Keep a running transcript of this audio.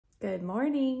Good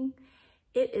morning.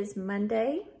 It is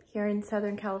Monday here in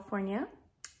Southern California,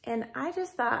 and I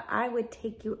just thought I would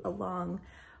take you along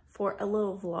for a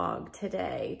little vlog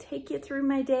today. Take you through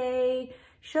my day,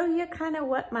 show you kind of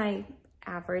what my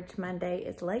average Monday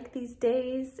is like these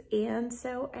days, and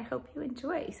so I hope you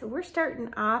enjoy. So we're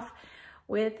starting off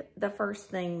with the first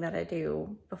thing that I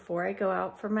do before I go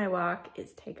out for my walk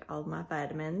is take all my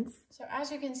vitamins. So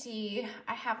as you can see,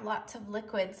 I have lots of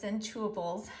liquids and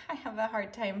chewables. I have a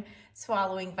hard time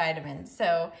swallowing vitamins.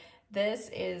 So this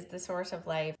is the source of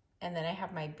life. And then I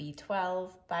have my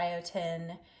B12,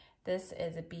 biotin. This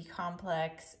is a B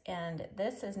complex, and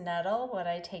this is nettle, what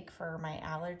I take for my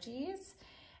allergies.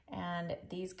 And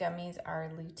these gummies are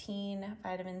lutein,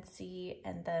 vitamin C,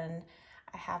 and then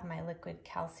I have my liquid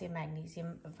calcium,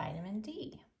 magnesium, vitamin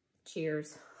D.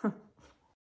 Cheers. All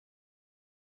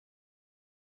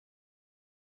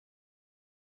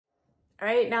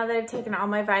right, now that I've taken all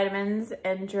my vitamins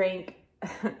and drank,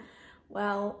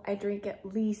 well, I drink at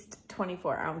least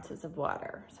 24 ounces of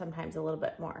water, sometimes a little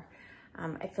bit more.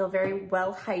 I feel very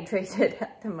well hydrated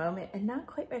at the moment and not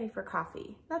quite ready for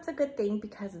coffee. That's a good thing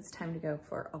because it's time to go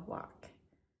for a walk.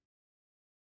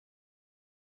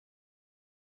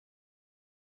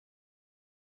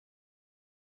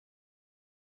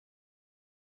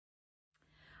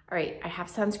 All right, I have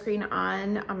sunscreen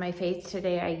on my face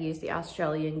today. I use the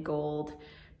Australian Gold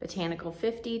Botanical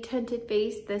 50 tinted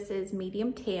face. This is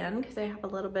medium tan because I have a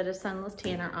little bit of sunless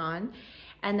tanner on.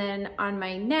 And then on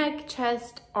my neck,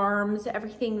 chest, arms,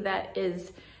 everything that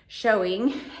is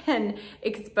showing and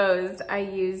exposed, I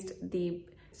used the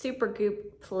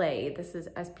Supergoop Play. This is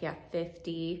SPF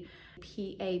 50,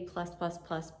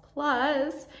 PA++++,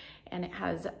 and it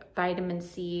has vitamin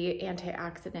C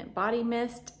antioxidant body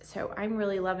mist. So I'm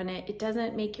really loving it. It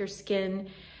doesn't make your skin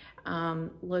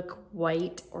look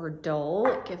white or dull.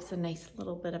 It gives a nice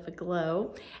little bit of a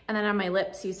glow. And then on my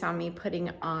lips, you saw me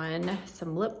putting on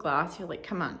some lip gloss. You're like,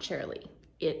 come on, Shirley.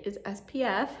 It is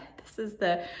SPF. This is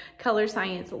the Color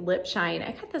Science Lip Shine.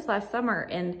 I got this last summer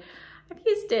and I've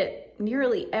used it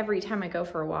nearly every time I go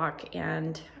for a walk,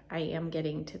 and I am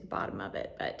getting to the bottom of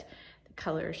it, but the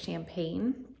color is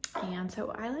champagne. And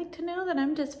so I like to know that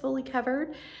I'm just fully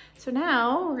covered. So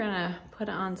now we're gonna put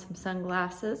on some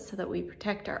sunglasses so that we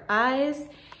protect our eyes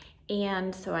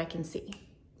and so I can see,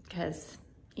 because,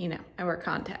 you know, I wear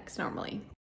contacts normally.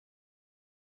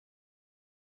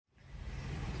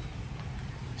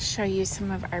 Show you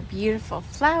some of our beautiful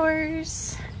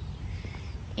flowers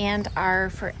and our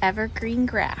forever green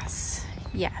grass.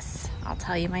 Yes, I'll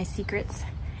tell you my secrets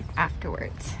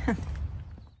afterwards.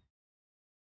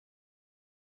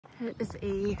 It is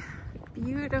a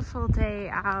beautiful day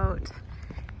out,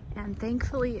 and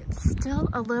thankfully it's still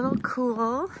a little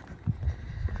cool.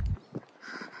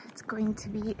 It's going to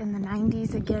be in the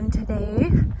 90s again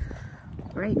today.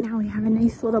 Right now we have a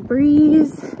nice little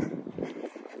breeze,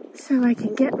 so I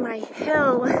can get my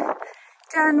hill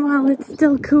done while it's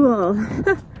still cool.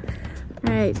 All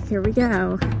right, here we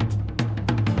go.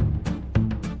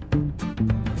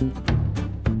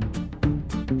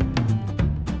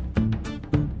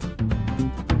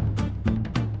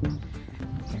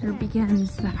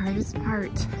 Begins the hardest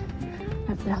part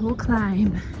of the whole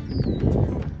climb.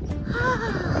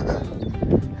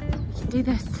 We can do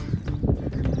this.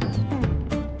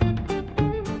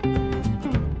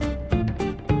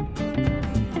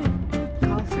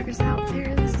 Golfers out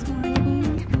there this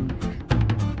morning.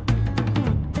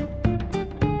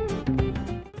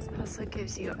 This also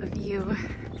gives you a view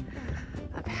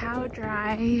of how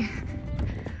dry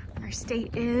our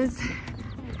state is.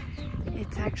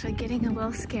 It's actually getting a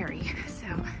little scary, so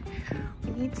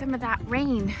we need some of that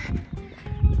rain.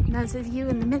 And those of you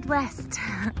in the Midwest.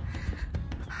 I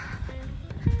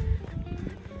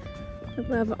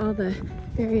love all the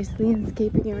various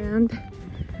landscaping around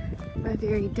my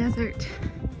very desert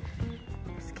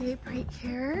escape right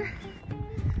here.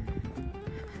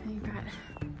 You've got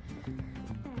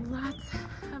lots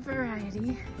of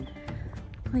variety,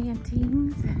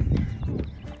 plantings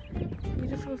and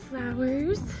beautiful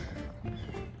flowers.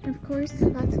 And of course,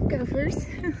 lots of gophers.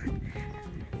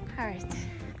 All right,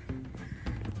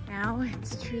 now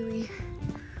it's truly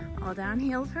all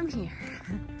downhill from here.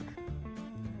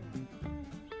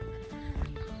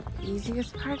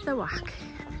 Easiest part of the walk,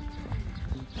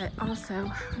 but also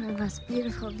one of the most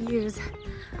beautiful views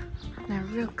on a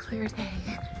real clear day.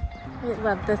 I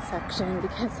love this section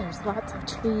because there's lots of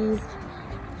trees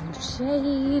and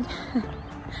shade.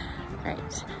 All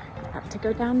right, about to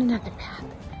go down another path.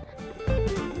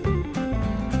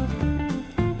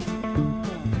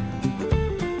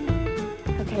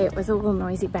 Okay, it was a little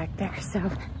noisy back there, so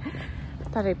I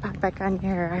thought I'd pop back on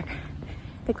here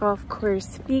the golf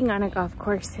course. Being on a golf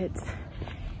course, it's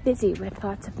busy with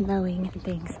lots of mowing and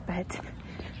things, but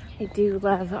I do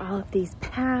love all of these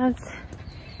paths.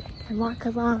 And walk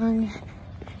along,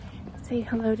 say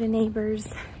hello to neighbors,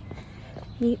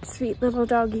 meet sweet little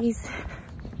doggies.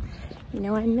 You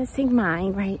know, I'm missing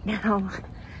mine right now,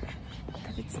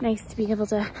 but it's nice to be able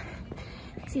to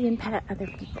see and pet other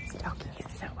people's doggies.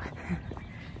 So,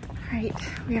 all right,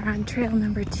 we are on trail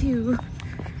number 2.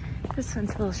 This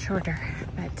one's a little shorter,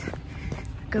 but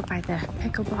I go by the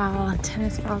pickleball,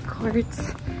 tennis ball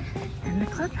courts, and the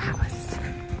clubhouse.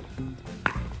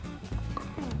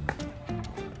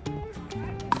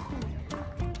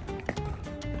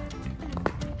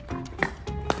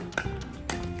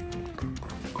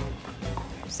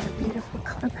 There's a beautiful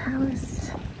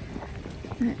clubhouse.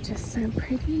 Isn't it just so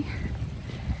pretty?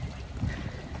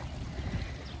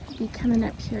 I'll be coming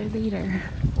up here later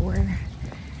for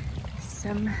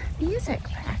some music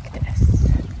practice.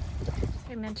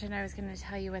 I mentioned I was going to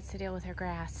tell you what's the deal with our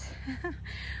grass.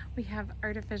 We have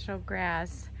artificial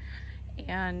grass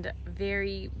and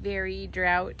very, very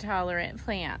drought tolerant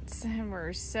plants. And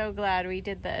we're so glad we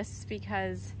did this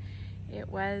because it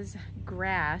was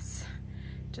grass,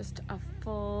 just the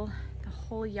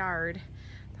whole yard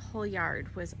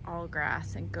was all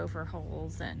grass and gopher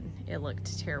holes, and it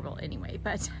looked terrible anyway.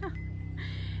 But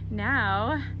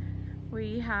now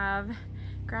we have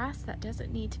grass that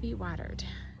doesn't need to be watered.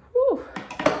 Whew.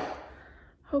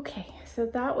 Okay, so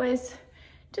that was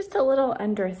just a little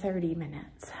under 30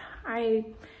 minutes. I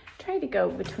try to go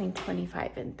between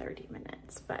 25 and 30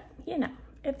 minutes, but you know,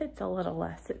 if it's a little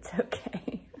less, it's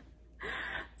okay.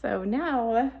 So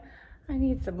now I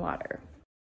need some water.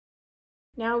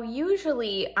 Now,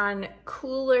 usually on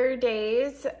cooler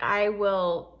days, I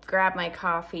will grab my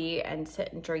coffee and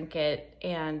sit and drink it,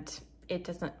 and it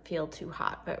doesn't feel too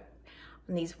hot. But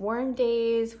on these warm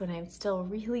days, when I'm still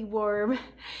really warm,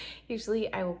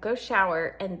 usually I will go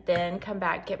shower and then come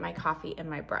back, get my coffee and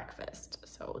my breakfast.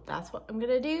 So that's what I'm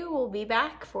gonna do. We'll be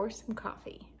back for some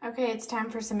coffee. Okay, it's time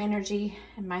for some energy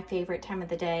and my favorite time of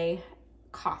the day,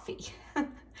 coffee.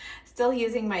 Still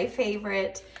using my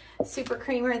favorite super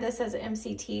creamer. This has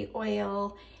MCT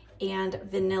oil, and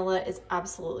vanilla is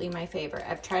absolutely my favorite.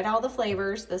 I've tried all the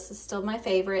flavors. This is still my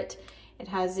favorite. It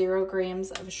has 0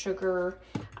 grams of sugar.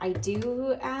 I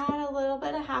do add a little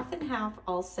bit of half and half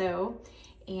also.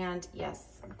 And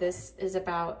yes, this is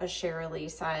about a Sharalee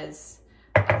size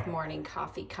of morning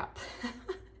coffee cup.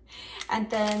 And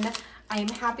then I'm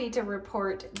happy to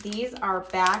report these are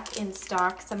back in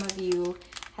stock. Some of you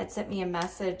had sent me a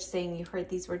message saying you heard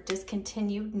these were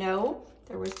discontinued. No,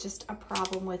 there was just a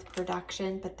problem with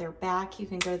production, but they're back. You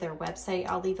can go to their website.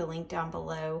 I'll leave a link down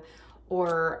below,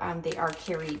 or they are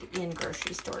carried in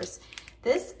grocery stores.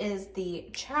 This is the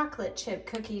chocolate chip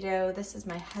cookie dough. This is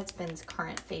my husband's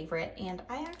current favorite, and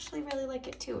I actually really like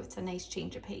it too. It's a nice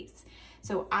change of pace.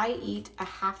 So I eat a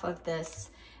half of this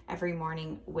every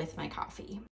morning with my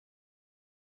coffee.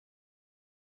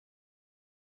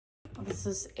 This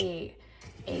is a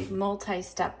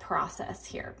multi-step process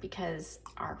here because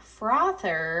our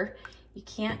frother, you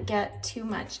can't get too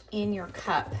much in your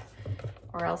cup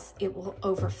or else it will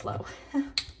overflow.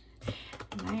 And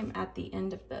I am at the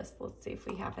end of this. Let's see if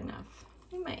we have enough.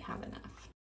 We might have enough.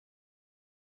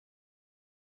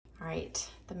 All right,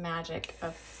 the magic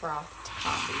of frothed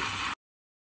coffee.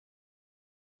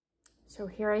 So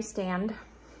here I stand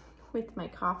with my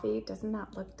coffee. Doesn't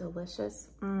that look delicious?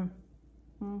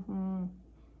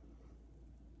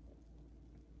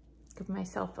 Give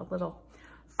myself a little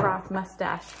froth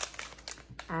mustache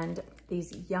and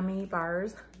these yummy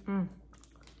bars.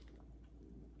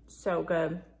 So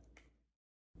good.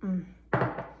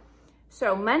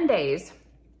 So Mondays,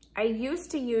 I used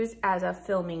to use as a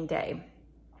filming day.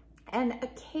 And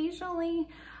occasionally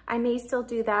I may still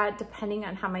do that depending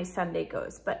on how my Sunday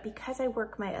goes. But because I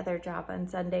work my other job on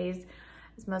Sundays,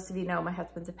 as most of you know, my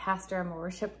husband's a pastor, I'm a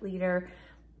worship leader,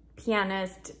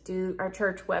 pianist, do our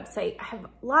church website. I have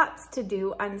lots to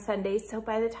do on Sundays. So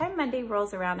by the time Monday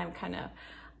rolls around, I'm kind of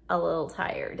a little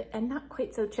tired and not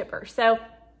quite so chipper. So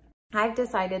I've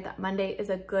decided that Monday is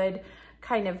a good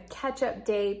kind of catch-up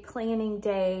day, planning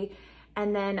day.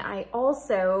 And then I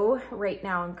also, right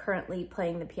now, I'm currently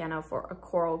playing the piano for a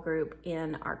choral group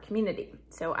in our community.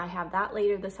 So I have that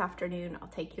later this afternoon. I'll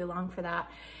take you along for that.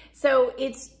 So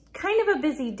it's kind of a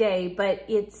busy day, but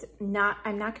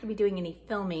I'm not gonna be doing any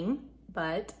filming,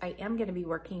 but I am gonna be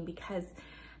working because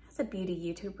as a beauty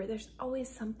YouTuber, there's always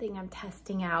something I'm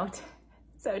testing out.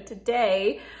 So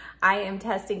today I am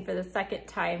testing for the second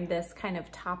time this kind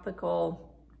of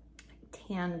topical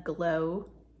tan glow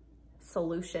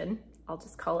solution. I'll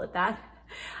just call it that.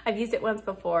 I've used it once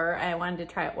before. I wanted to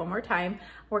try it one more time,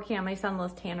 working on my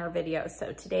Sunless Tanner video.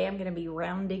 So today I'm gonna be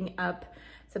rounding up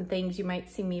some things. You might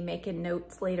see me making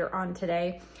notes later on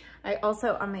today. I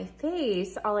also, on my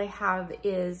face, all I have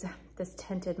is this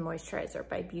tinted moisturizer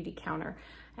by Beauty Counter.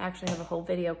 I actually have a whole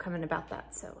video coming about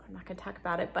that, so I'm not gonna talk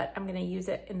about it, but I'm gonna use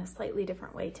it in a slightly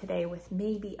different way today with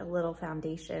maybe a little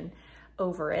foundation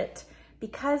over it.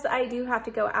 Because I do have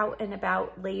to go out and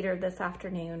about later this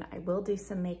afternoon, I will do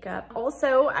some makeup.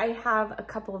 Also, I have a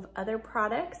couple of other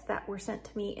products that were sent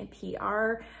to me in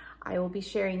PR. I will be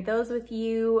sharing those with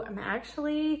you. I'm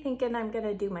actually thinking I'm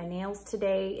gonna do my nails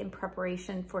today in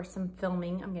preparation for some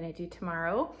filming I'm gonna do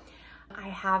tomorrow. I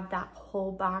have that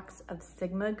whole box of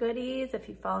Sigma goodies. If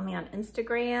you follow me on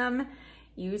Instagram,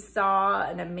 you saw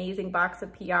an amazing box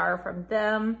of PR from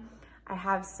them. I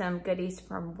have some goodies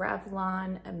from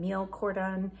Revlon, Emile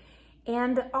Cordon,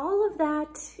 and all of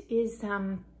that is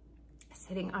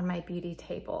sitting on my beauty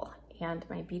table. And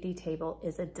my beauty table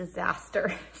is a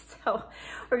disaster. So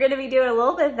we're gonna be doing a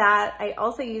little bit of that. I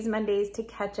also use Mondays to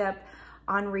catch up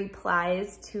on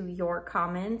replies to your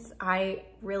comments. I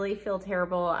really feel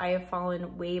terrible. I have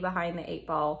fallen way behind the 8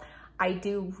 ball. I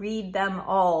do read them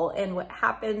all, and what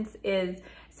happens is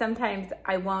sometimes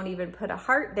I won't even put a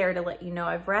heart there to let you know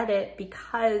I've read it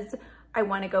because I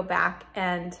want to go back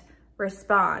and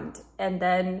respond. And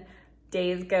then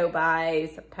days go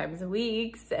by, sometimes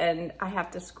weeks, and I have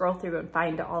to scroll through and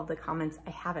find all the comments I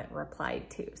haven't replied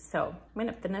to. So I'm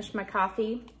gonna finish my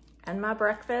coffee and my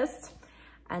breakfast,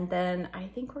 and then I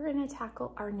think we're gonna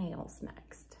tackle our nails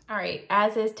next. All right,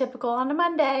 as is typical on a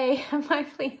Monday, my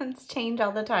plans change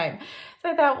all the time.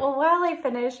 So I thought, well, while I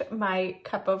finish my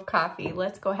cup of coffee,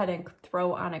 let's go ahead and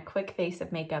throw on a quick face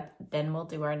of makeup, then we'll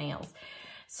do our nails.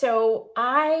 So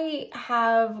I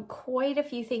have quite a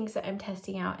few things that I'm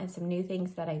testing out and some new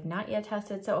things that I've not yet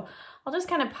tested. So I'll just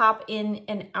kind of pop in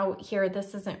and out here.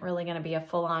 This isn't really gonna be a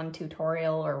full-on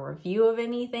tutorial or review of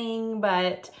anything,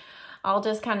 but I'll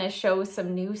just kind of show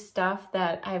some new stuff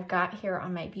that I've got here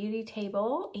on my beauty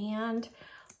table, and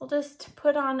we'll just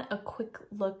put on a quick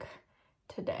look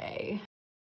today.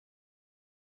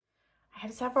 I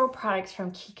have several products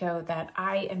from Kiko that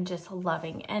I am just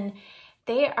loving, and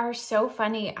they are so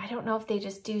funny. I don't know if they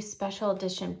just do special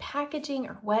edition packaging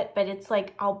or what, but it's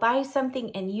like I'll buy something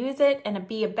and use it and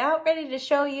be about ready to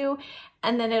show you,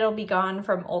 and then it'll be gone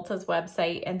from Ulta's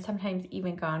website and sometimes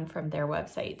even gone from their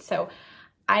website. So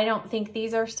I don't think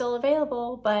these are still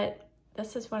available, but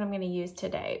this is what I'm going to use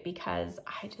today because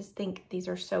I just think these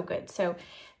are so good. So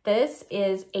this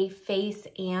is a face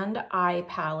and eye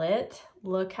palette.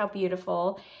 Look how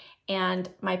beautiful. And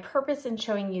my purpose in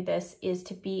showing you this is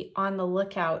to be on the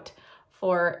lookout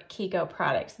for Kiko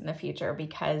products in the future,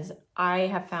 because I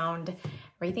have found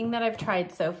everything that I've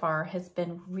tried so far has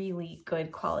been really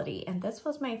good quality. And this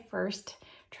was my first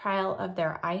trial of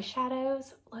their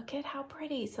eyeshadows. Look at how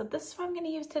pretty. So this is what I'm going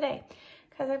to use today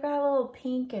because I've got a little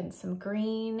pink and some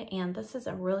green, and this is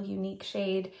a real unique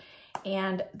shade.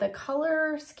 And the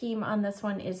color scheme on this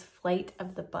one is Flight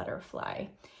of the Butterfly. You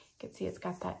can see it's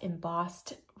got that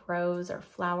embossed rose or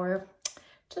flower.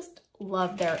 Just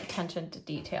love their attention to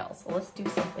detail. So let's do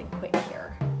something quick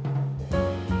here.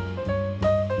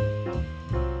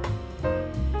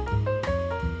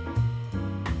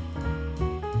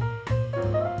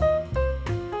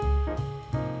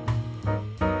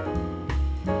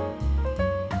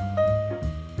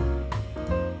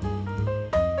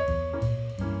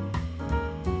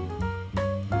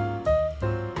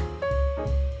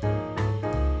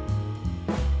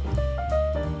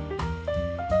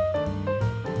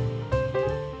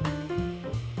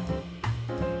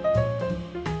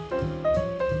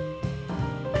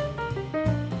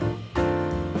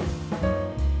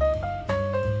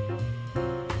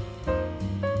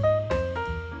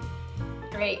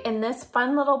 In this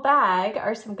fun little bag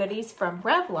are some goodies from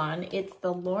Revlon. It's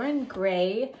the Lauren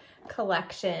Gray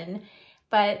collection,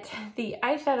 but the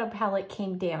eyeshadow palette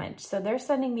came damaged. So they're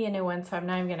sending me a new one, so I'm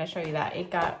not even gonna show you that.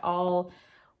 It got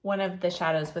one of the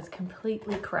shadows was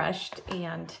completely crushed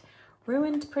and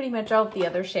ruined pretty much all of the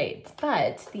other shades.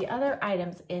 But the other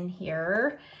items in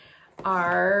here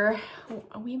are,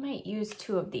 we might use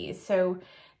 2 of these. So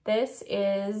this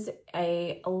is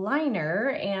a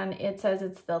liner, and it says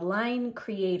it's the Line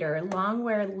Creator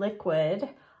Longwear Liquid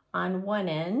on one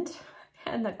end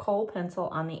and the Kohl pencil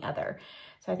on the other.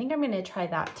 So I think I'm going to try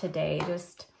that today,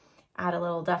 just add a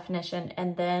little definition.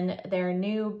 And then their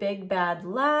new Big Bad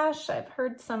Lash. I've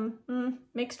heard some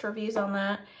mixed reviews on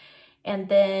that. and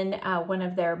then one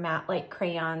of their matte light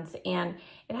crayons. And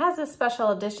it has a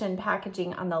special edition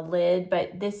packaging on the lid,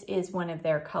 but this is one of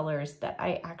their colors that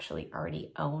I actually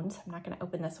already own. So I'm not gonna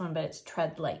open this one, but it's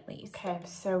Tread Lightly. Okay,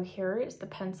 so here is the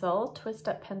pencil, twist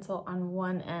up pencil on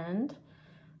one end. It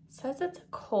says it's a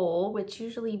kohl, which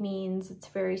usually means it's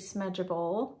very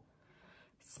smudgeable.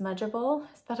 Smudgeable,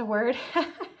 is that a word?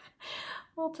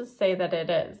 We'll just say that it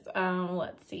is.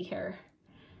 Let's see here.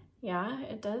 Yeah,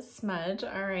 it does smudge.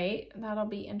 All right, that'll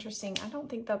be interesting. I don't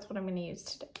think that's what I'm gonna use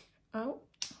today. Oh,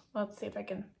 let's see if I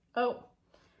can, oh,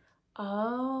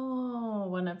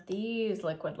 one of these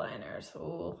liquid liners.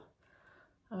 Ooh,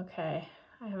 okay.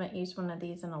 I haven't used one of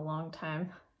these in a long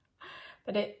time,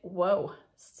 but whoa,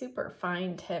 super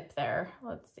fine tip there.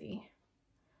 Let's see.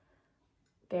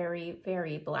 Very,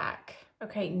 very black.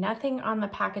 Okay, nothing on the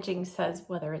packaging says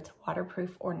whether it's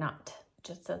waterproof or not. It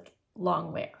just says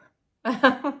long wear.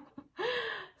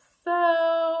 So,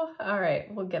 all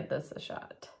right, we'll give this a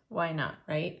shot. Why not,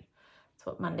 right? That's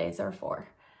what Mondays are for.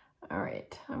 All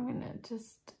right, I'm gonna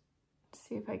just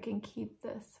see if I can keep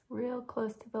this real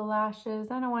close to the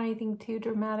lashes. I don't want anything too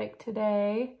dramatic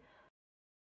today.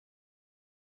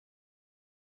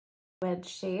 Wedge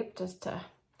shape just to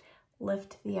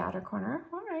lift the outer corner.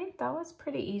 All right, that was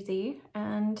pretty easy.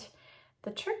 And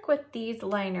the trick with these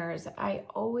liners, I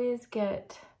always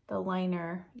get the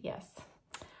liner, yes,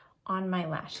 on my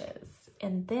lashes.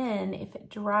 And then if it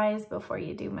dries before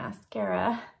you do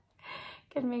mascara,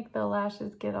 it can make the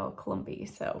lashes get all clumpy.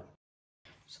 So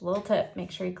just a little tip, make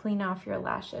sure you clean off your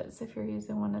lashes if you're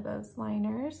using one of those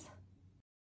liners.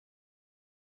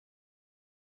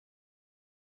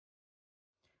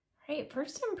 All right,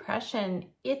 first impression,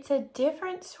 it's a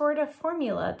different sort of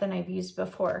formula than I've used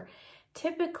before.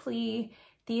 Typically,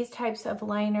 these types of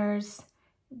liners,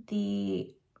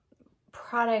 the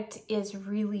product is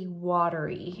really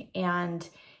watery and,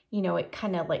 you know, it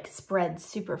kind of like spreads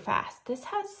super fast. This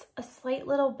has a slight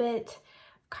little bit,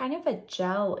 kind of a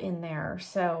gel in there.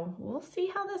 So we'll see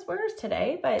how this wears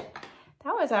today, but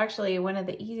that was actually one of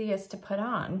the easiest to put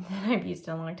on that I've used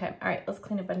in a long time. All right, let's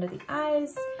clean up under the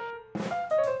eyes.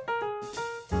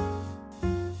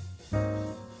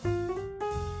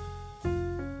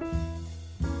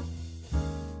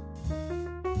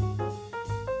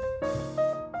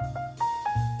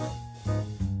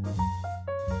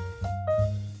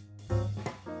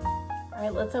 All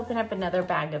right, let's open up another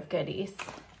bag of goodies. It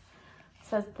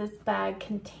says this bag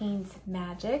contains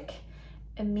magic.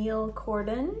 Emile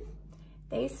Cordon.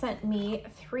 They sent me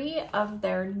 3 of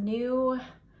their new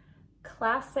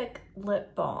classic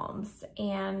lip balms,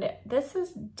 and this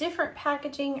is different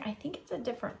packaging. I think it's a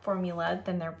different formula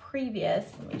than their previous.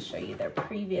 Let me show you. Their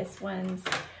previous ones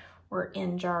were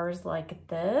in jars like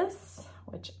this,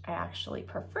 which I actually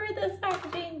prefer this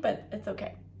packaging, but it's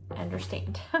okay. I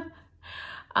understand.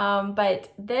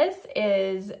 But this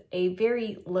is a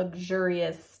very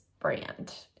luxurious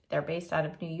brand. They're based out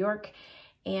of New York.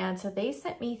 And so they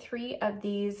sent me 3 of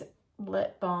these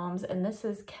lip balms, and this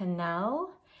is Cannelle.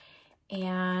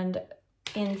 And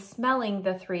in smelling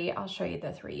the 3, I'll show you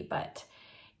the 3, but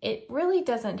it really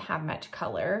doesn't have much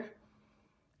color.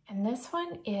 And this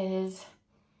one is,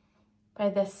 by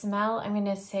the smell, I'm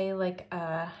gonna say like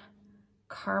a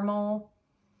caramel,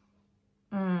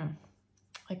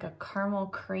 like a caramel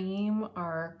cream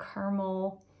or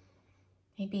caramel,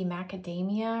 maybe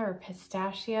macadamia or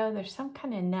pistachio. There's some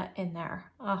kind of nut in there.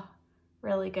 Oh,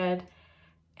 really good.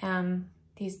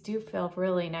 These do feel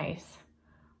really nice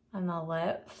on the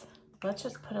lips. Let's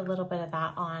just put a little bit of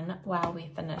that on while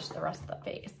we finish the rest of the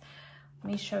face.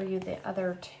 Let me show you the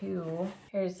other 2.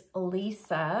 Here's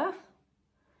Lisa.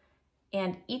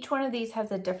 And each one of these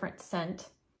has a different scent.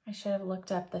 I should have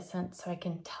looked up the scent so I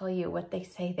can tell you what they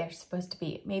say they're supposed to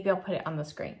be. Maybe I'll put it on the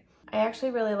screen. I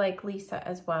actually really like Lisa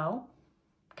as well.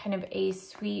 Kind of a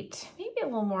sweet, maybe a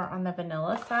little more on the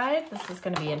vanilla side. This is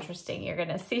gonna be interesting. You're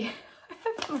gonna see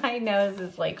my nose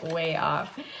is like way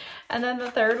off. And then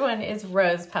the third one is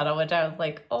Rose Petal, which I was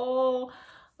like, oh,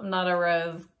 I'm not a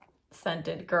rose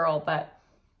scented girl, but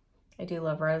I do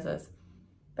love roses.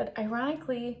 But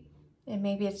ironically, and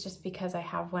maybe it's just because I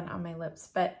have one on my lips,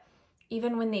 but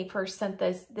even when they first sent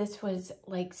this, this was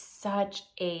like such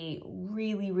a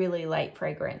really, really light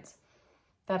fragrance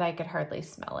that I could hardly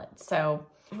smell it. So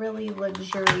really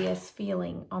luxurious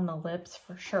feeling on the lips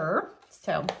for sure.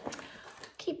 So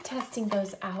keep testing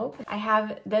those out. I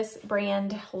have this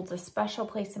brand holds a special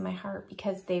place in my heart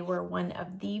because they were one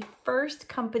of the first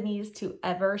companies to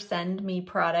ever send me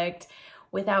product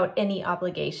without any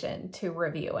obligation to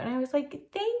review. And I was like,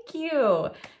 thank you.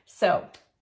 So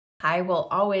I will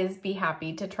always be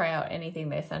happy to try out anything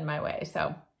they send my way.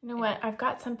 So You know what? I've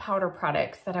got some powder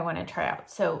products that I want to try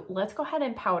out. So let's go ahead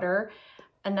and powder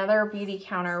another beauty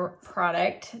counter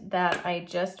product that I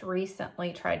just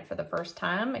recently tried for the first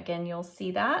time. Again, you'll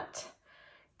see that.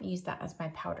 Use that as my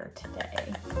powder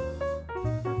today.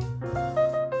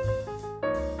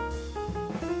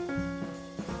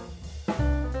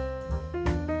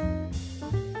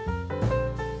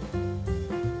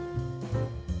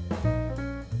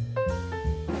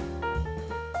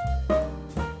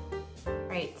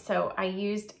 So I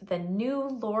used the new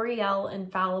L'Oreal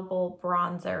Infallible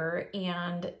Bronzer,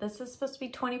 and this is supposed to be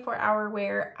 24-hour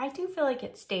wear. I do feel like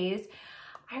it stays.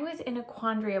 I was in a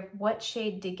quandary of what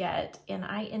shade to get, and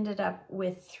I ended up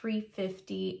with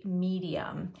 350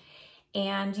 medium.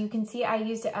 And you can see I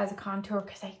used it as a contour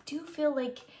because I do feel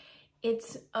like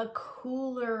it's a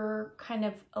cooler, kind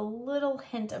of a little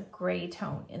hint of gray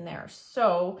tone in there.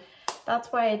 So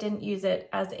that's why I didn't use it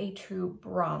as a true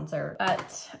bronzer,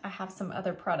 but I have some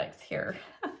other products here.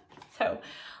 So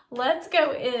let's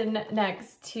go in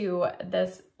next to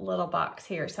this little box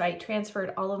here. So I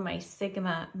transferred all of my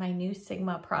new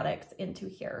Sigma products into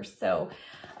here. So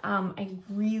I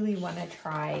really want to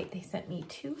try, they sent me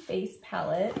 2 face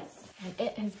palettes. And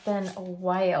it has been a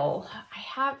while.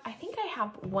 I think I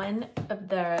have one of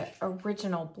the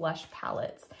original blush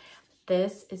palettes.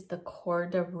 This is the Cor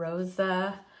de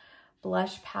Rosa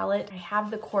blush palette. I have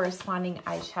the corresponding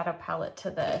eyeshadow palette to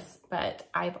this, but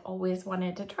I've always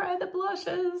wanted to try the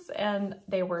blushes, and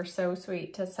they were so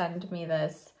sweet to send me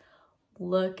this.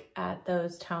 Look at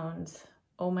those tones.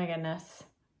 Oh my goodness.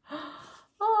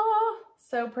 Oh,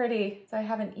 so pretty. So I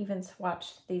haven't even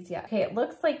swatched these yet. Okay, it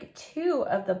looks like 2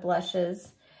 of the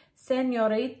blushes,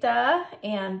 Senorita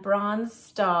and Bronze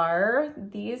Star.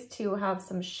 These 2 have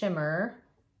some shimmer.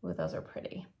 Ooh, those are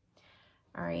pretty.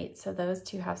 All right, so those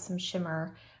 2 have some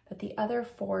shimmer, but the other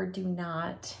 4 do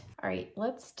not. All right,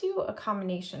 let's do a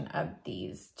combination of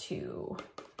these 2.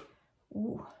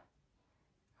 Ooh,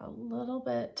 a little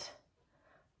bit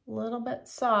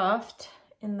soft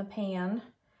in the pan.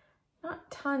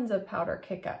 Not tons of powder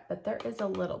kick up, but there is a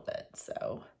little bit,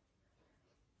 so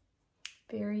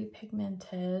very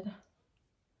pigmented.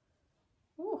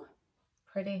 Ooh,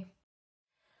 pretty.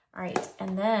 All right,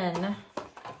 and then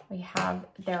we have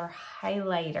their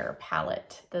highlighter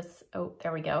palette. This, oh,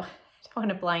 there we go. I don't want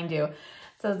to blind you. It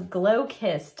says Glow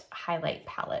Kissed Highlight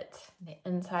Palette. The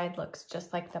inside looks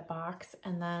just like the box.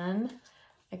 And then,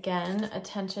 again,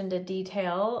 attention to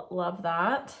detail. Love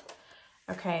that.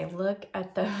 Okay, look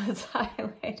at those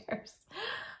highlighters.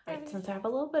 All right, since I have a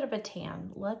little bit of a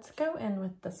tan, let's go in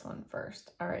with this one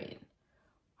first. All right.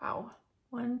 Wow.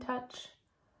 One touch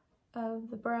of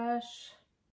the brush.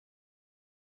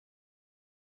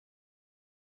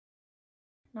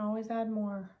 And always add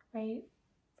more, right?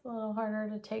 It's a little harder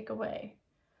to take away.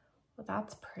 Well,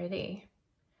 that's pretty.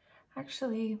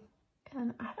 Actually,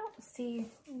 and I don't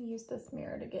see, let me use this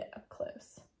mirror to get up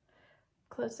close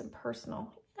and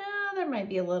personal. Yeah, there might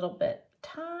be a little bit,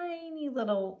 tiny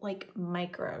little like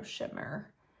micro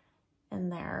shimmer in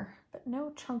there, but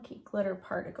no chunky glitter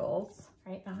particles.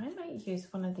 All right, now I might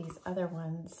use one of these other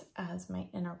ones as my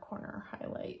inner corner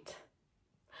highlight.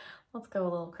 Let's go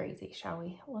a little crazy, shall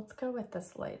we? Let's go with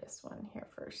this lightest one here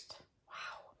first.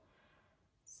 Wow,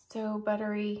 so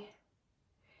buttery.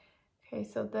 Okay,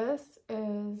 so this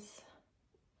has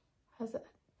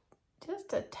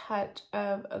just a touch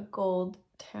of a gold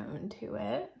tone to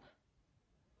it.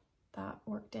 That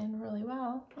worked in really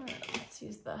well. All right, let's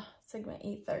use the Sigma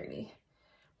E30.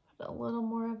 Put a little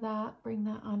more of that, bring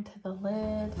that onto the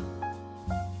lid.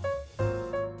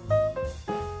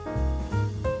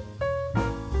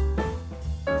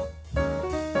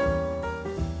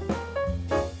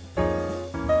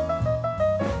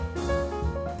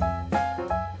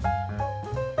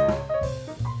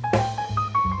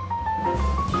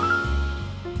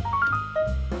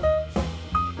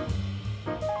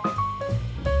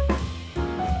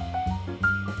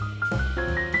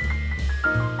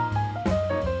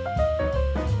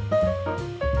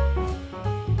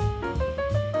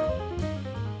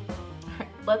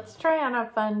 Let's try on a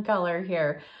fun color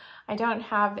here. I don't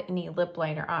have any lip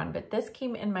liner on, but this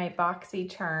came in my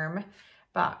Boxycharm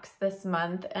box this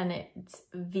month, and it's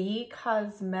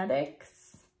V-Kosmetik.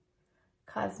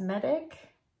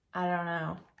 I don't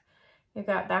know. You've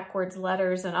got backwards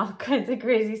letters and all kinds of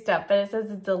crazy stuff, but it says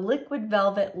it's a liquid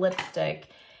velvet lipstick,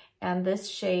 and this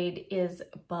shade is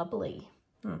Bubbly.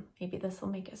 Maybe this will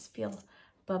make us feel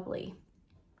bubbly.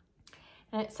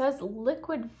 And it says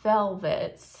liquid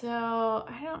velvet, so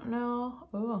I don't know.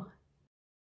 Ooh.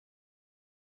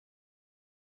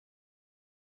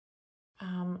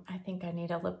 I think I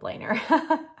need a lip liner.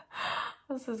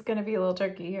 This is gonna be a little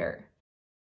tricky here.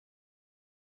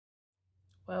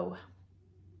 Whoa,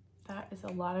 that is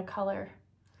a lot of color.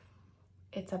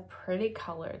 It's a pretty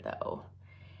color though.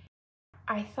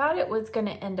 I thought it was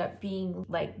gonna end up being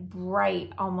like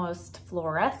bright, almost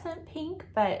fluorescent pink,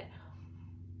 but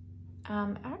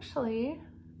actually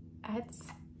it's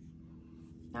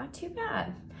not too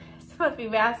bad. Some of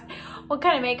you asked what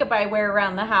kind of makeup I wear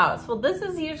around the house. Well, this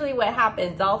is usually what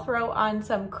happens. I'll throw on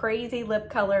some crazy lip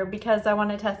color because I want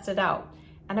to test it out.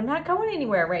 And I'm not going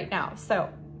anywhere right now. So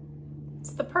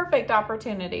it's the perfect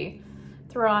opportunity.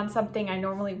 Throw on something I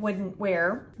normally wouldn't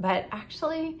wear, but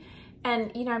actually,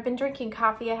 and you know, I've been drinking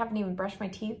coffee. I haven't even brushed my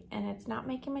teeth and it's not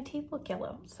making my teeth look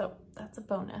yellow. So that's a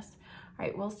bonus. All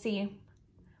right, we'll see.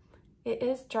 It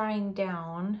is drying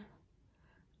down.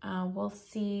 We'll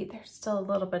see, there's still a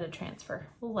little bit of transfer.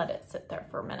 We'll let it sit there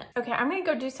for a minute. Okay, I'm gonna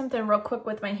go do something real quick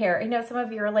with my hair. I know some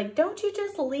of you are like, don't you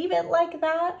just leave it like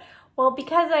that? Well,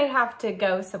 because I have to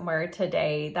go somewhere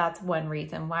today, that's one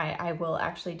reason why I will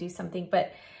actually do something.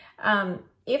 But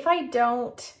if I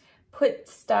don't put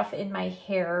stuff in my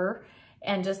hair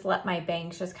and just let my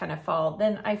bangs just kind of fall,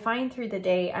 then I find through the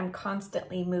day I'm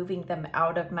constantly moving them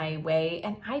out of my way.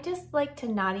 And I just like to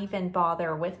not even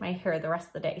bother with my hair the rest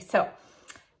of the day. So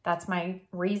that's my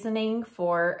reasoning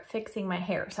for fixing my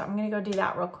hair. So I'm gonna go do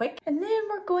that real quick. And then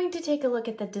we're going to take a look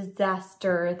at the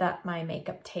disaster that my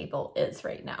makeup table is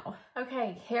right now.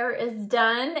 Okay, hair is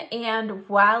done. And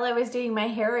while I was doing my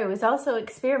hair, I was also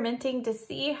experimenting to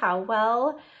see how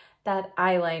well that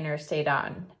eyeliner stayed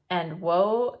on. And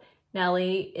whoa,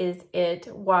 Nelly, is it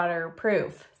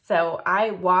waterproof. So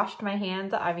I washed my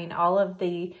hands. I mean, all of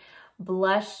the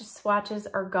blush swatches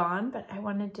are gone, but I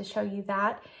wanted to show you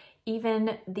that.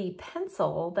 Even the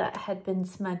pencil that had been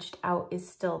smudged out is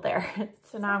still there.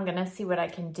 So now I'm gonna see what I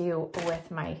can do with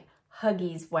my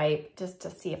Huggies wipe just to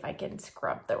see if I can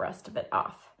scrub the rest of it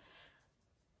off.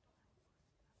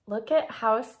 Look at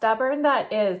how stubborn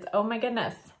that is. Oh my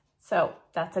goodness. So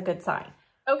that's a good sign.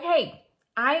 Okay,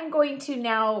 I'm going to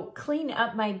now clean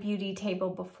up my beauty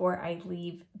table before I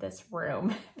leave this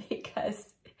room because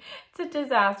it's a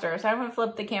disaster. So I'm gonna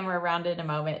flip the camera around in a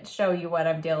moment, show you what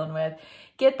I'm dealing with,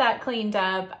 get that cleaned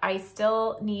up. I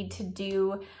still need to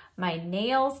do my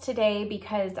nails today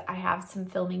because I have some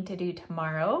filming to do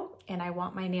tomorrow and I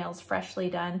want my nails freshly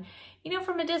done. You know,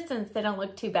 from a distance, they don't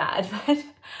look too bad, but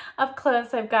up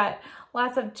close, I've got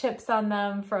lots of chips on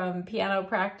them from piano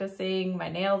practicing. My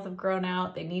nails have grown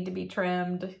out. They need to be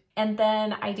trimmed. And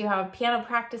then I do have piano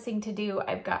practicing to do.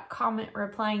 I've got comment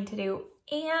replying to do,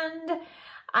 and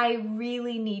I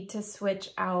really need to switch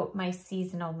out my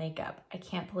seasonal makeup. I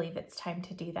can't believe it's time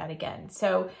to do that again.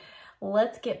 So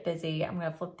let's get busy. I'm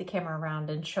gonna flip the camera around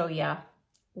and show you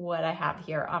what I have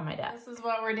here on my desk. This is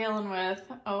what we're dealing with.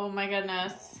 Oh my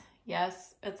goodness.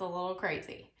 Yes, it's a little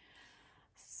crazy.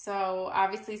 So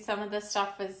obviously some of this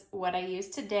stuff is what I use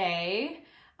today.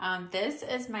 This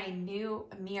is my new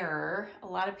mirror. A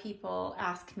lot of people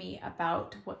ask me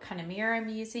about what kind of mirror I'm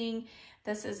using.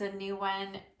 This is a new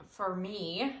one for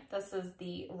me. This is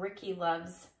the Ricky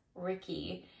Loves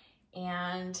Ricky.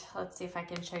 And let's see if I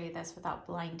can show you this without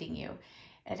blinding you.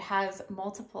 It has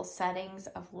multiple settings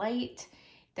of light.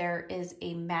 There is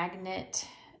a magnet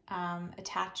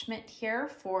attachment here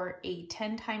for a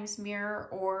 10 times mirror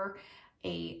or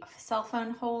a cell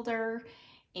phone holder.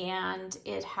 And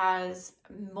it has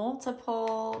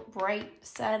multiple bright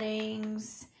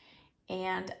settings.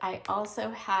 And I also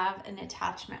have an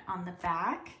attachment on the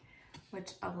back,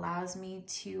 which allows me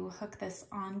to hook this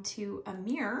onto a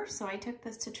mirror. So I took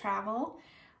this to travel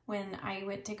when I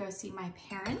went to go see my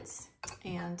parents,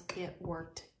 and it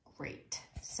worked great.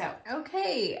 So,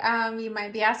 okay, you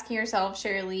might be asking yourself,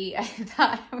 Shirley, I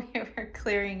thought we were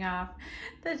clearing off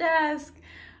the desk.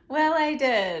 Well, I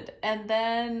did. And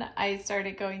then I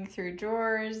started going through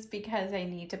drawers because I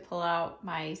need to pull out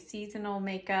my seasonal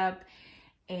makeup.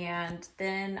 And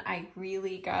then I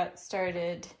really got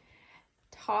started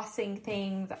tossing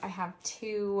things. I have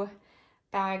 2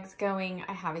 bags going.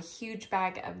 I have a huge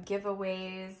bag of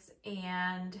giveaways.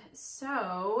 And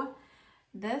so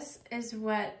this is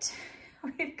what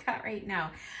we've got right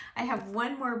now. I have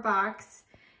one more box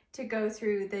to go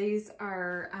through. These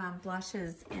are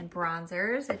blushes and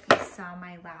bronzers. If you saw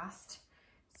my last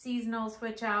seasonal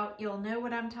switch out, you'll know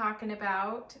what I'm talking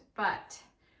about, but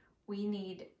we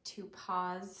need to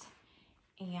pause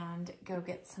and go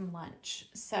get some lunch.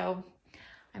 So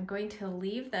I'm going to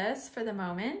leave this for the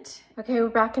moment. Okay, we're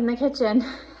back in the kitchen.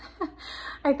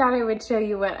 I thought I would show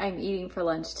you what I'm eating for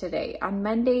lunch today. On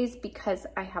Mondays, because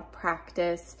I have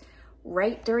practice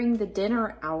right during the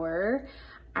dinner hour,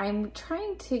 I'm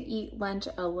trying to eat lunch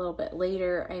a little bit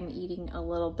later. I'm eating a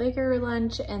little bigger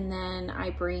lunch, and then I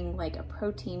bring like a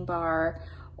protein bar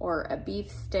or a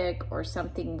beef stick or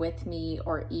something with me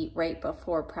or eat right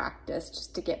before practice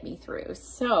just to get me through.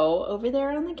 So over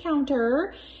there on the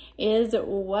counter is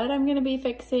what I'm gonna be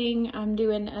fixing. I'm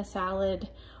doing a salad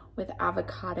with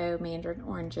avocado, mandarin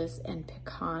oranges, and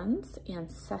pecans and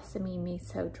sesame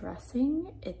miso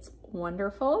dressing. It's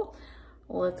wonderful.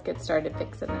 Let's get started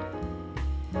fixing it.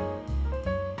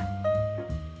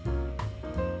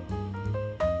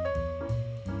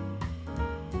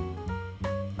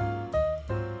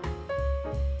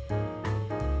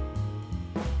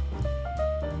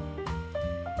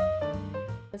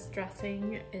 This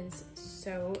dressing is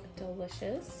so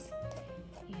delicious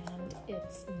and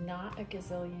it's not a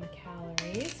gazillion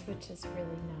calories, which is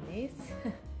really nice.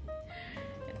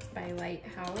 It's by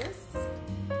Litehouse.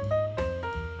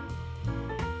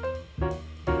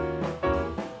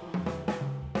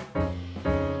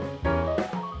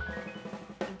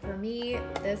 And for me,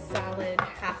 this salad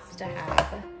has to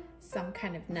have some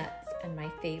kind of nuts, and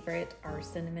my favorite are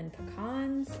cinnamon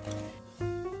pecans.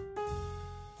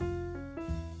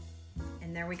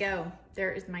 There we go.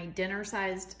 There is my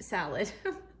dinner-sized salad.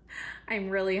 I'm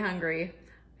really hungry.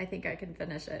 I think I can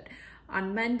finish it.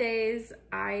 On Mondays,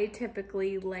 I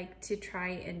typically like to try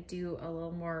and do a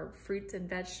little more fruits and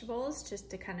vegetables just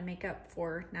to kind of make up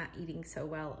for not eating so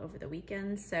well over the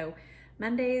weekend. So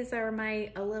Mondays are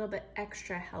my a little bit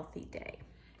extra healthy day.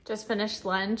 Just finished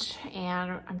lunch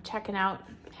and I'm checking out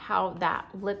how that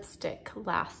lipstick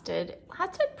lasted.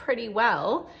 Lasted pretty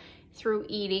well. Through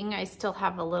eating, I still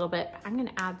have a little bit. I'm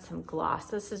gonna add some gloss.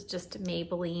 This is just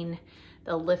Maybelline,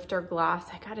 the Lifter Gloss.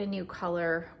 I got a new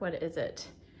color. What is it?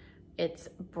 It's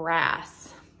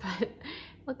brass, but it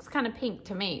looks kind of pink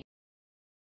to me.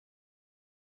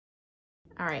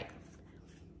 All right,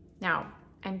 now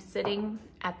I'm sitting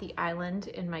at the island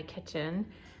in my kitchen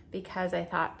because I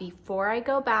thought before I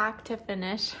go back to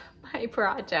finish my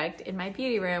project in my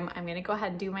beauty room, I'm gonna go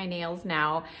ahead and do my nails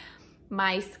now.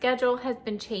 My schedule has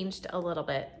been changed a little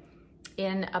bit.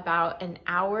 In about an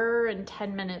hour and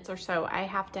 10 minutes or so, I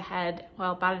have to head,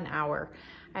 well, about an hour.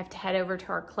 I have to head over to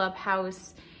our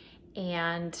clubhouse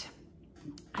and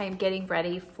I'm getting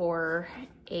ready for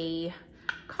a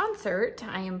concert.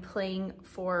 I am playing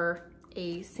for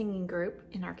a singing group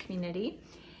in our community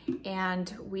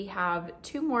and we have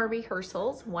 2 more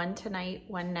rehearsals, one tonight,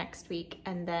 one next week,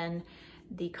 and then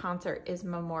the concert is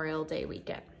Memorial Day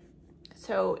weekend.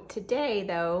 So today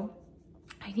though,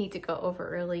 I need to go over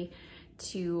early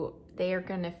they are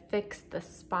gonna fix the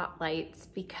spotlights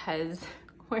because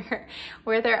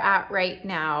where they're at right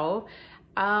now,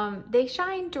 they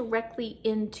shine directly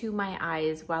into my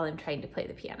eyes while I'm trying to play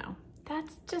the piano.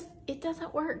 That's just, it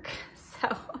doesn't work. So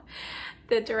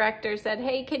the director said,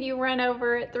 hey, can you run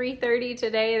over at 3:30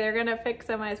 today? They're gonna fix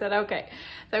them. I said, okay.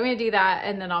 So I'm gonna do that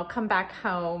and then I'll come back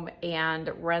home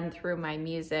and run through my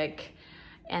music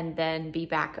and then be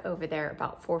back over there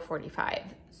about 4:45.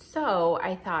 So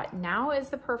I thought now is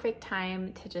the perfect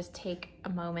time to just take a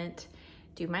moment,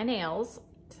 do my nails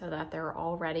so that they're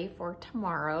all ready for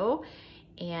tomorrow.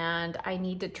 And I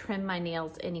need to trim my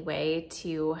nails anyway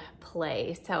to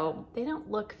play. So they don't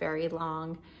look very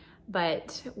long,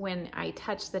 but when I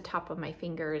touch the top of my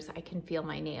fingers, I can feel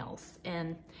my nails.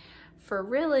 And for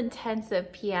real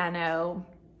intensive piano,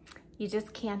 you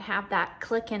just can't have that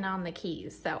clicking on the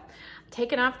keys. So I'm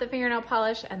taking off the fingernail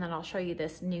polish and then I'll show you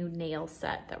this new nail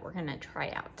set that we're gonna try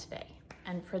out today.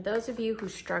 And for those of you who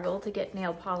struggle to get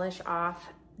nail polish off,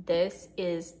 this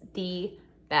is the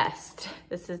best.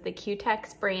 This is the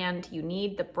Cutex brand. You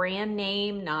need the brand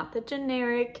name, not the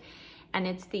generic, and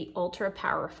it's the ultra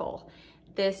powerful.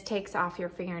 This takes off your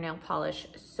fingernail polish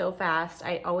so fast.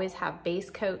 I always have base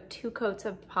coat, 2 coats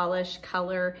of polish,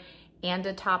 color, and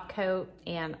a top coat,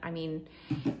 and I mean,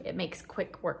 it makes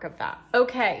quick work of that.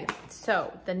 Okay,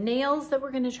 so the nails that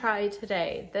we're gonna try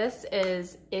today, this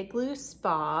is Igloo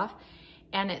Spa,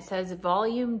 and it says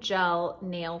volume gel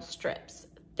nail strips.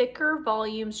 Thicker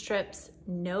volume strips,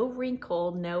 no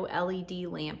wrinkle, no LED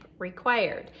lamp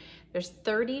required. There's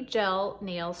 30 gel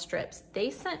nail strips. They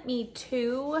sent me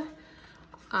 2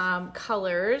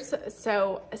 colors,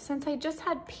 so since I just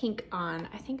had pink on,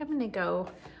 I think I'm gonna go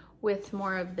with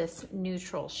more of this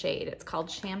neutral shade. It's called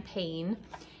Champagne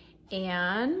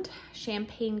and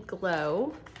Champagne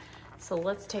Glow. So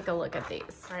let's take a look at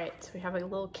these. All right, so we have a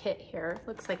little kit here.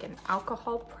 Looks like an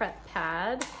alcohol prep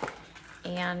pad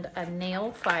and a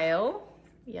nail file.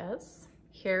 Yes,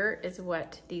 here is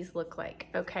what these look like.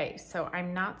 Okay, so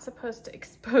I'm not supposed to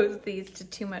expose these to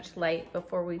too much light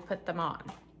before we put them on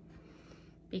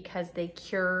because they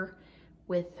cure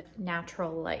with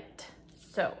natural light.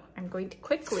 So I'm going to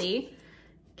quickly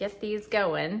get these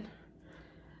going.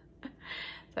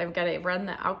 So I've got to run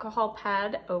the alcohol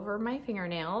pad over my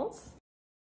fingernails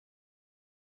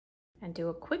and do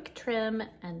a quick trim,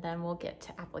 and then we'll get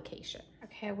to application.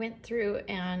 Okay, I went through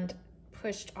and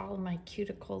pushed all of my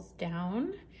cuticles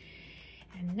down.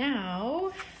 And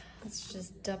now let's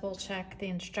just double check the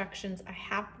instructions. I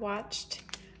have watched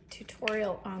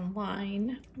tutorial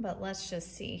online, but let's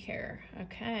just see here.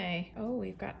 Okay. Oh,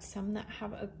 we've got some that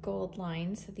have a gold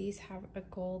line. So these have a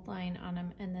gold line on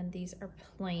them, and then these are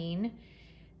plain.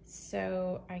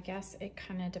 So I guess it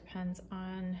kind of depends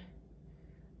on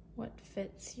what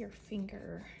fits your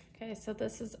finger. Okay, so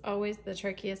this is always the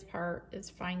trickiest part, is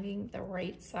finding the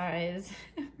right size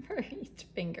for each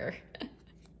finger.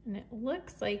 And it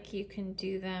looks like you can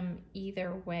do them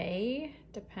either way,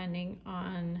 depending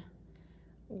on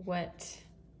what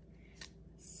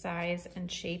size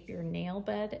and shape your nail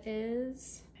bed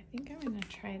is. I think I'm gonna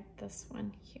try this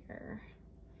one here.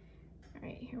 All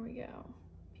right, here we go.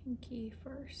 Pinky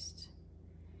first.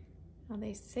 Now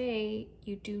they say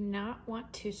you do not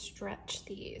want to stretch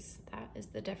these. That is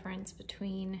the difference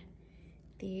between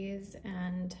these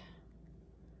and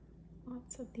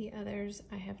lots of the others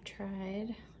I have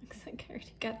tried. Looks like I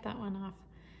already got that one off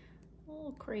a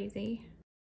little crazy.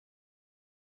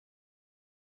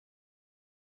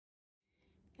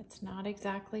 It's not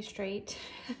exactly straight,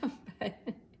 but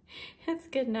it's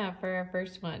good enough for our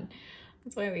first one.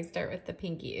 That's why we start with the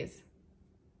pinkies.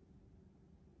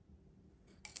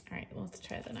 All right, let's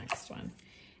try the next one.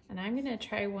 And I'm gonna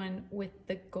try one with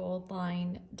the gold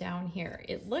line down here.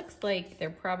 It looks like they're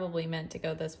probably meant to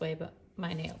go this way, but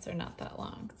my nails are not that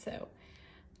long. So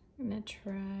I'm gonna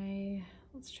try,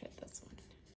 let's try this one.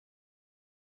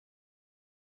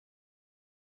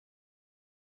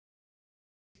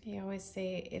 They always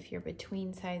say if you're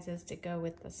between sizes to go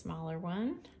with the smaller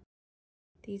one.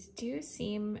 These do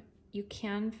seem, you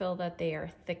can feel that they are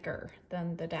thicker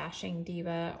than the Dashing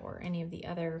Diva or any of the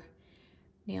other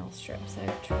nail strips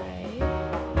I've tried.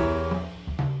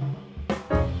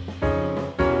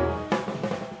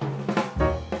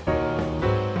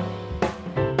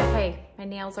 Okay, my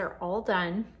nails are all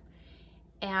done.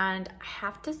 And I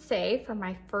have to say, for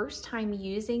my first time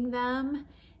using them,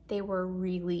 they were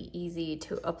really easy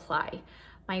to apply.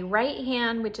 My right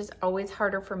hand, which is always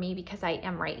harder for me because I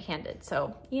am right-handed,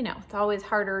 so you know, it's always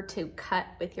harder to cut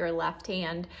with your left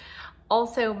hand.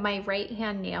 Also, my right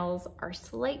hand nails are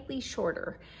slightly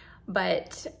shorter,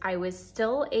 but I was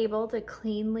still able to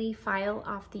cleanly file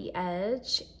off the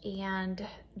edge, and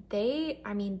they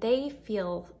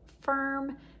feel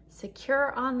firm,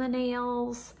 secure on the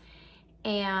nails,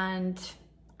 and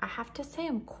I have to say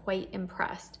I'm quite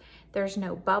impressed. There's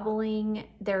no bubbling,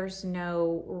 there's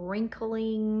no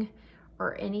wrinkling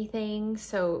or anything.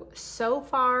 So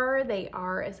far they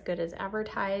are as good as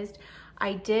advertised.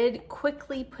 I did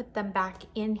quickly put them back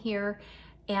in here,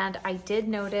 and I did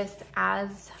notice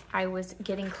as I was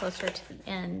getting closer to the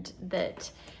end that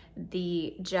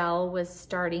the gel was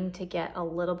starting to get a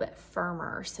little bit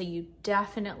firmer. So you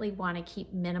definitely want to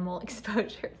keep minimal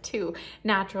exposure to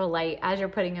natural light as you're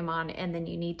putting them on, and then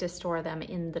you need to store them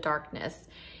in the darkness,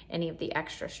 any of the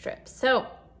extra strips. So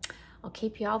I'll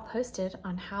keep you all posted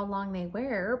on how long they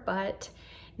wear, but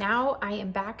now I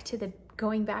am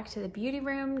going back to the beauty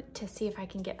room to see if I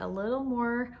can get a little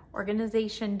more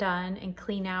organization done and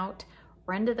clean out,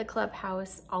 run to the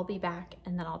clubhouse. I'll be back,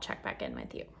 and then I'll check back in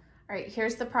with you. All right,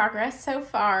 here's the progress so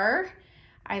far.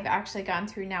 I've actually gone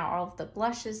through now all of the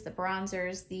blushes, the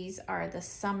bronzers. These are the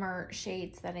summer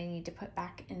shades that I need to put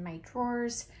back in my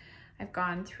drawers. I've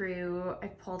gone through,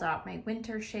 I've pulled out my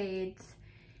winter shades,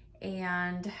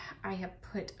 and I have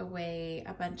put away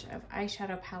a bunch of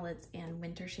eyeshadow palettes and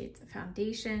winter shades of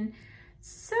foundation.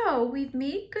 So we've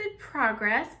made good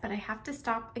progress, but I have to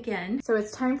stop again. So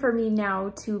it's time for me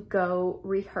now to go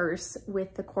rehearse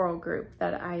with the choral group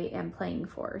that I am playing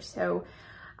for. So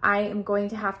I am going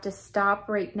to have to stop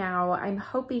right now. I'm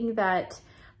hoping that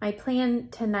my plan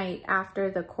tonight after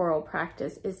the choral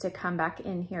practice is to come back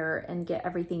in here and get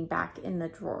everything back in the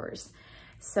drawers,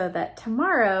 so that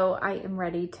tomorrow I am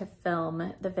ready to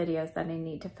film the videos that I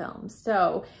need to film.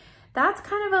 So that's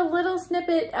kind of a little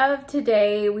snippet of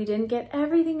today. We didn't get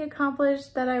everything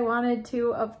accomplished that I wanted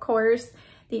to, of course.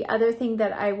 The other thing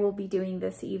that I will be doing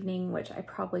this evening, which I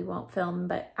probably won't film,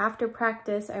 but after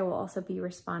practice, I will also be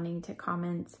responding to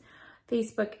comments,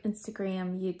 Facebook,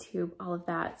 Instagram, YouTube, all of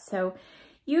that. So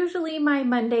usually my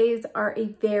Mondays are a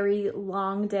very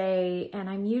long day, and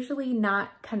I'm usually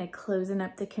not kind of closing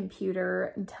up the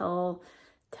computer until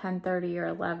 10:30 or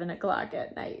 11 o'clock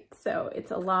at night. So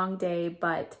it's a long day,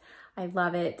 but I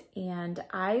love it. And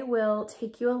I will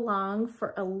take you along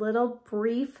for a little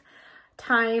brief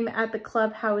time at the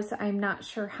clubhouse, I'm not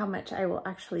sure how much I will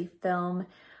actually film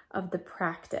of the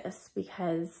practice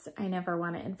because I never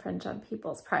want to infringe on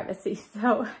people's privacy.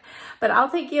 So, but I'll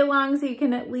take you along so you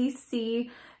can at least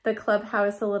see the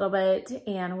clubhouse a little bit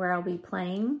and where I'll be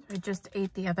playing. I just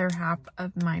ate the other half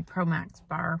of my Pro Max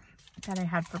bar that I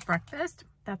had for breakfast.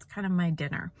 That's kind of my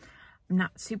dinner. I'm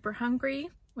not super hungry,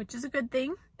 which is a good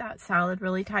thing. That salad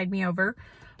really tied me over,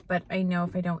 but I know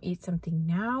if I don't eat something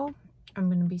now, I'm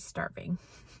gonna be starving.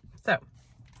 So,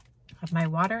 I have my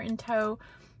water in tow,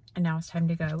 and now it's time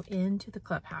to go into the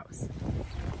clubhouse.